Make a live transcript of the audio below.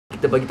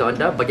kita bagi tahu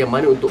anda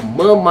bagaimana untuk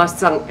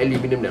memasang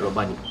aluminium dan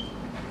lubang ni.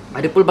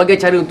 Ada pelbagai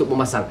cara untuk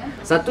memasang.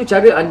 Satu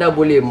cara anda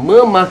boleh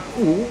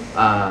memaku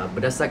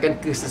berdasarkan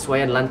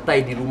kesesuaian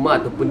lantai di rumah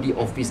ataupun di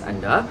office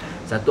anda.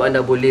 Satu, anda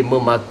boleh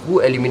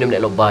memaku aluminium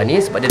net lubang ni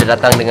sebab dia dah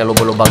datang dengan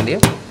lubang-lubang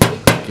dia.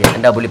 Okey,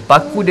 anda boleh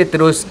paku dia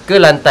terus ke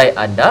lantai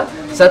anda.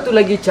 Satu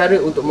lagi cara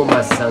untuk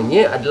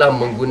memasangnya adalah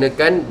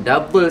menggunakan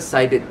double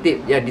sided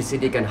tape yang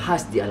disediakan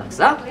khas di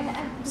Aqsa.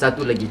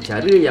 Satu lagi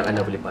cara yang anda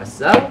boleh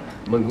pasang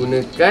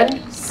menggunakan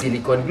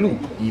silikon glue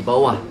di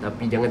bawah,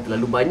 tapi jangan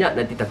terlalu banyak,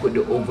 nanti takut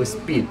dia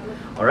overspill.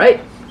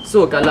 Alright,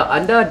 so kalau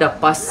anda dah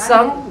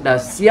pasang,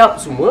 dah siap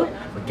semua,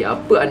 okey,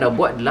 apa anda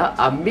buat adalah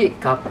ambil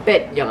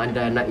kapet yang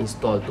anda nak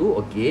install tu,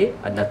 okey,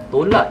 anda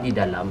tolak di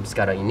dalam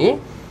sekarang ini.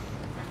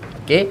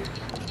 Okey,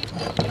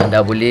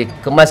 anda boleh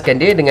kemaskan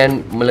dia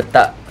dengan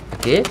meletak,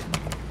 okey,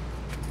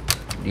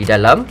 di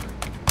dalam.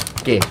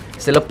 Okey,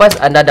 selepas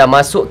anda dah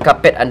masuk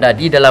kapet anda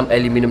di dalam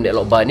aluminium net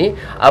lock bar ni,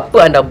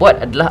 apa anda buat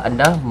adalah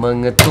anda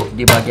mengetuk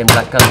di bahagian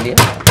belakang dia.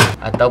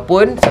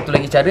 Ataupun satu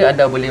lagi cara,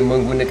 anda boleh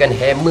menggunakan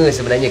hammer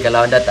sebenarnya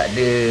kalau anda tak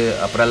ada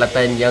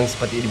peralatan yang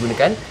seperti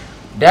digunakan.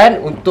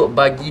 Dan untuk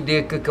bagi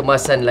dia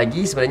kekemasan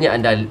lagi, sebenarnya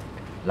anda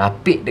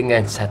lapik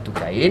dengan satu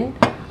kain.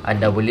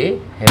 Anda boleh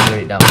hammer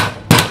it down.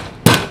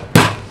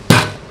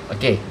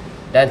 Okey,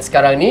 dan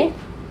sekarang ni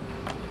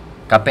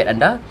kapet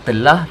anda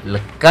telah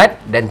lekat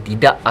dan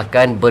tidak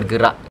akan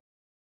bergerak